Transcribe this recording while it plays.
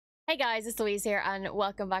Hey guys, it's Louise here and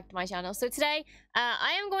welcome back to my channel. So today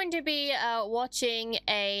I am going to be watching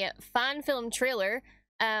a fan film trailer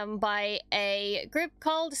by a group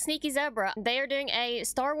called Sneaky Zebra. They are doing a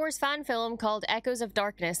Star Wars fan film called Echoes of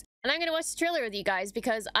Darkness. And I'm going to watch the trailer with you guys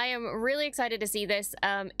because I am really excited to see this.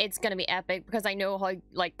 It's going to be epic because I know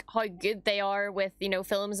how good they are with, you know,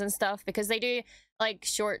 films and stuff, because they do like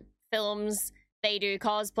short films. They do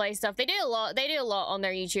cosplay stuff. They do a lot on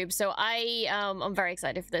their YouTube. So I'm very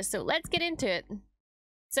excited for this. So let's get into it.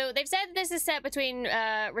 So they've said this is set between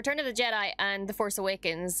Return of the Jedi and The Force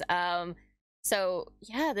Awakens. So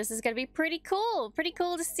yeah, this is gonna be pretty cool. Pretty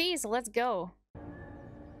cool to see. So let's go.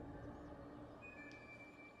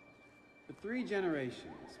 For 3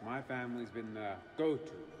 generations, my family's been the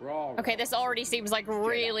go-to for all. Okay, this already seems like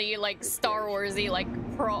really like Star Warsy, like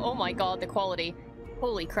oh my god, the quality.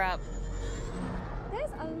 Holy crap.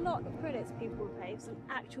 There's a lot of credits people would pay for some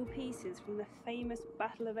actual pieces from the famous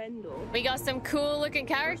Battle of Endor. We got some cool looking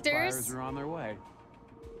characters. First fires are on their way.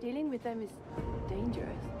 Dealing with them is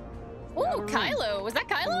dangerous. Ooh, Kylo. Was that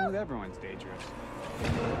Kylo? Everyone's dangerous.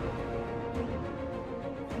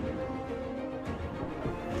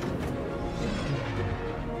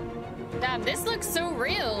 Damn, this looks so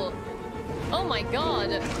real. Oh my god.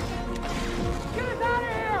 Get us out of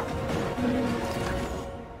here!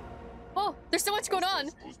 Oh, there's so much going on.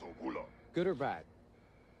 Good or bad?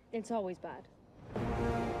 It's always bad.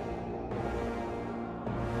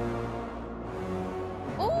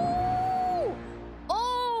 Oh!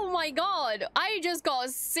 Oh my god. I just got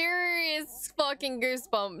serious fucking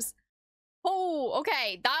goosebumps. Oh,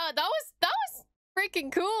 okay. That was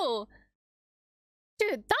freaking cool.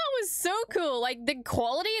 Dude, that was so cool. Like the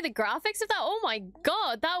quality, the graphics of that. Oh my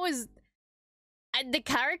god, that was... And the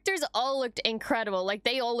characters all looked incredible. Like,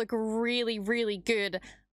 they all look really, really good.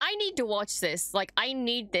 I need to watch this. Like, I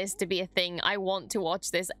need this to be a thing. I want to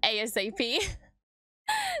watch this ASAP.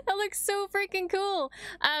 That looks so freaking cool.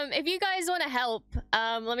 If you guys want to help,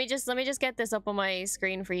 let me just get this up on my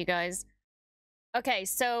screen for you guys. Okay,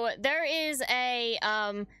 so there is a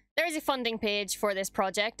funding page for this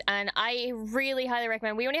project, and I really highly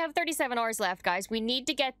recommend. We only have 37 hours left, guys. We need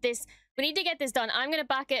to get this done. I'm gonna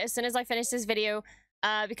back it as soon as I finish this video,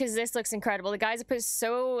 because this looks incredible. The guys have put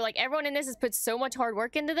everyone in this has put so much hard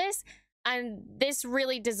work into this, and this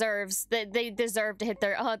really deserves that. They deserve to hit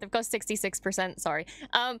their they've got 66%, sorry.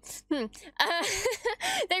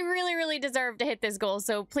 They really deserve to hit this goal.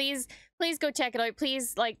 So please go check it out.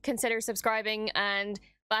 Please consider subscribing and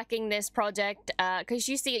backing this project, because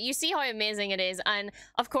you see how amazing it is, and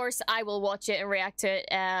of course I will watch it and react to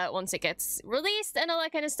it once it gets released and all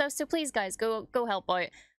that kind of stuff. So please guys, go help out.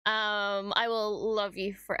 I will love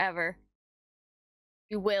you forever.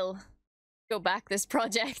 You will go back this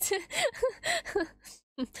project.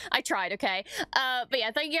 I tried, okay. But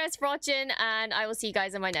yeah, thank you guys for watching, and I will see you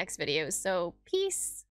guys in my next video. So peace.